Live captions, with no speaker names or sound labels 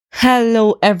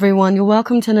Hello everyone, you're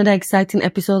welcome to another exciting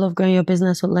episode of Growing Your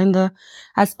Business with Linda.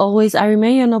 As always, I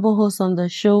remain your noble host on the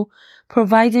show,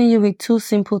 providing you with 2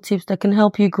 simple tips that can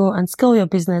help you grow and scale your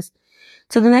business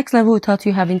to the next level without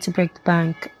you having to break the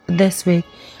bank. This week,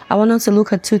 I want us to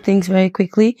look at 2 things very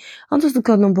quickly. I'll just look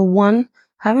at number 1,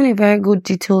 having a very good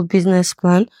detailed business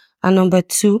plan, and number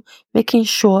 2, making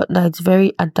sure that it's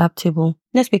very adaptable.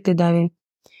 Let's quickly dive in.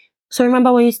 So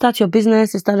remember, when you start your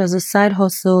business, you start as a side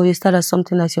hustle, you start as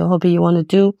something that's your hobby you want to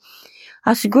do.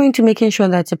 As you go into making sure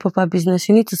that it's a proper business,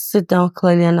 you need to sit down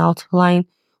clearly and outline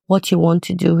what you want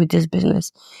to do with this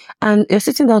business. And you're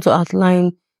sitting down to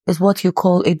outline is what you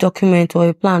call a document or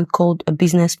a plan called a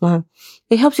business plan.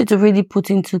 It helps you to really put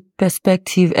into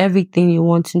perspective everything you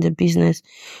want in the business.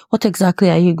 What exactly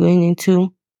are you going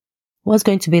into? What's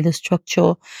going to be the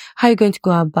structure? How are you going to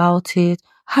go about it?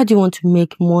 How do you want to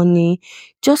make money?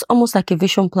 Just almost like a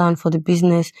vision plan for the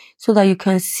business so that you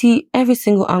can see every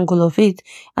single angle of it.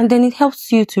 And then it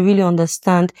helps you to really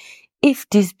understand if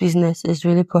this business is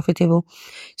really profitable.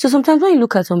 So sometimes when you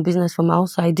look at some business from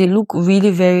outside, they look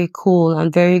really very cool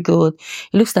and very good.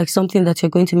 It looks like something that you're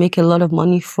going to make a lot of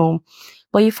money from.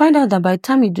 But you find out that by the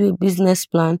time you do a business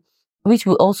plan, which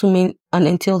will also mean and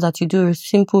entail that you do a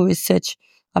simple research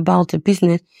about the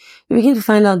business, you begin to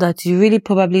find out that you really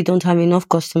probably don't have enough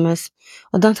customers,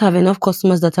 or don't have enough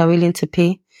customers that are willing to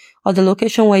pay, or the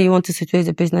location where you want to situate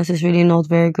the business is really not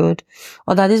very good,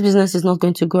 or that this business is not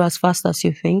going to grow as fast as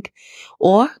you think,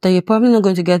 or that you're probably not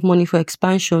going to get money for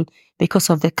expansion because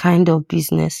of the kind of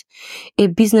business. A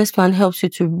business plan helps you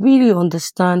to really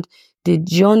understand the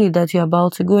journey that you're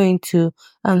about to go into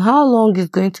and how long it's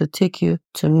going to take you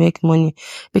to make money.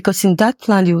 Because in that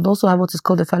plan, you would also have what is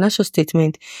called a financial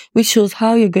statement, which shows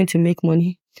how you're going to make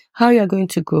money, how you're going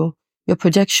to grow, your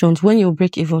projections, when you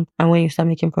break even, and when you start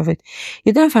making profit.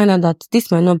 You then find out that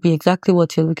this might not be exactly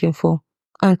what you're looking for.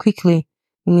 And quickly,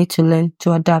 you need to learn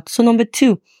to adapt. So number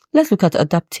 2, let's look at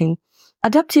adapting.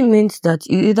 Adapting means that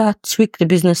you either tweak the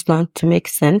business plan to make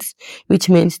sense, which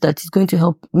means that it's going to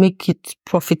help make it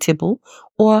profitable,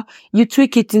 or you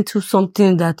tweak it into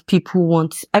something that people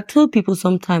want. I tell people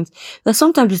sometimes that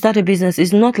sometimes you start a business,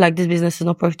 it's not like this business is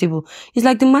not profitable. It's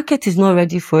like the market is not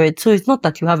ready for it. So it's not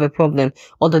that you have a problem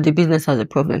or that the business has a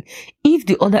problem. If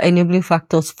the other enabling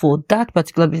factors for that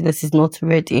particular business is not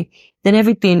ready, then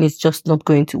everything is just not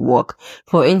going to work.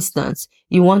 For instance,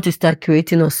 you want to start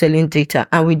creating or selling data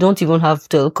and we don't even have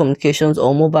telecommunications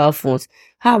or mobile phones.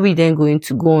 How are we then going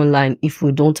to go online if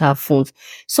we don't have phones?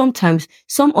 Sometimes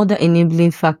some other enabling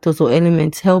factors or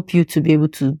elements help you to be able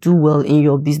to do well in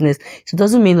your business. So it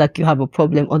doesn't mean like you have a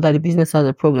problem or that the business has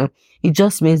a problem. It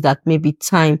just means that maybe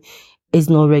time is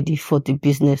not ready for the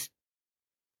business.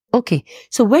 Okay,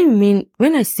 so when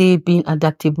I say being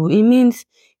adaptable, it means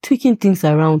tweaking things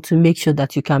around to make sure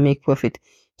that you can make profit.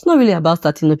 It's not really about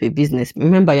starting up a business.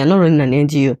 Remember, you're not running an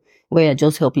NGO where you're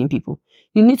just helping people.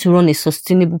 You need to run a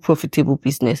sustainable, profitable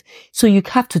business. So you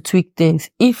have to tweak things.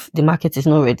 If the market is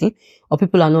not ready or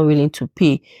people are not willing to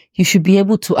pay, you should be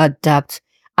able to adapt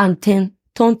and then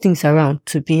turn things around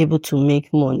to be able to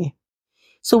make money.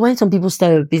 So when some people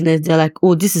start a business, they're like,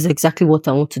 oh, this is exactly what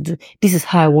I want to do. This is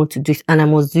how I want to do it. And I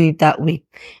must do it that way.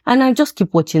 And I just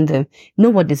keep watching them. No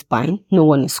one is buying, no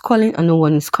one is calling, and no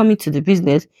one is coming to the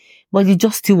business, but you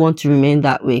just still want to remain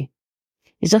that way.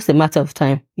 It's just a matter of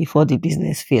time before the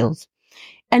business fails.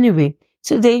 Anyway,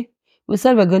 today we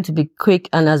said we're going to be quick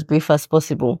and as brief as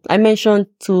possible. I mentioned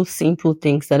 2 simple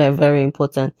things that are very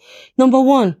important. Number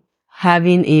 1,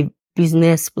 having a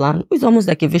business plan. It's almost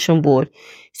like a vision board,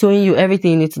 showing you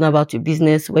everything you need to know about your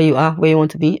business, where you are, where you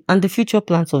want to be, and the future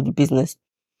plans of the business.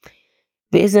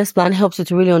 The business plan helps you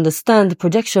to really understand the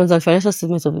projections and financial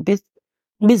statements of the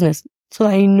business, so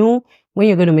that you know when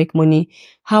you're going to make money,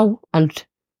 how, and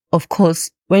of course,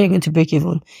 when you're going to break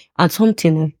even, and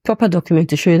something, a proper document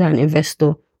to show you that an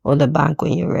investor or the bank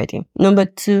when you're ready. Number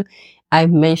 2, I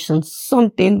mentioned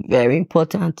something very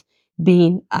important,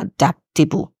 being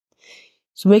adaptable.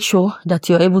 So make sure that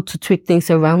you're able to tweak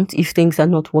things around if things are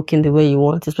not working the way you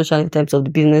want, especially in terms of the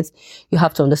business. You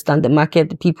have to understand the market,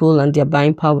 the people, and their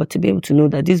buying power to be able to know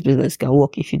that this business can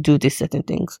work if you do these certain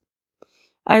things.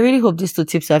 I really hope these 2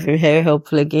 tips have been very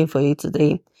helpful again for you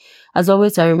today. As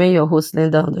always, I remain your host,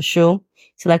 Linda, on the show.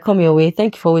 Till I come your way,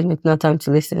 thank you for always making our time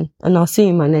to listen. And I'll see you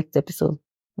in my next episode.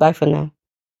 Bye for now.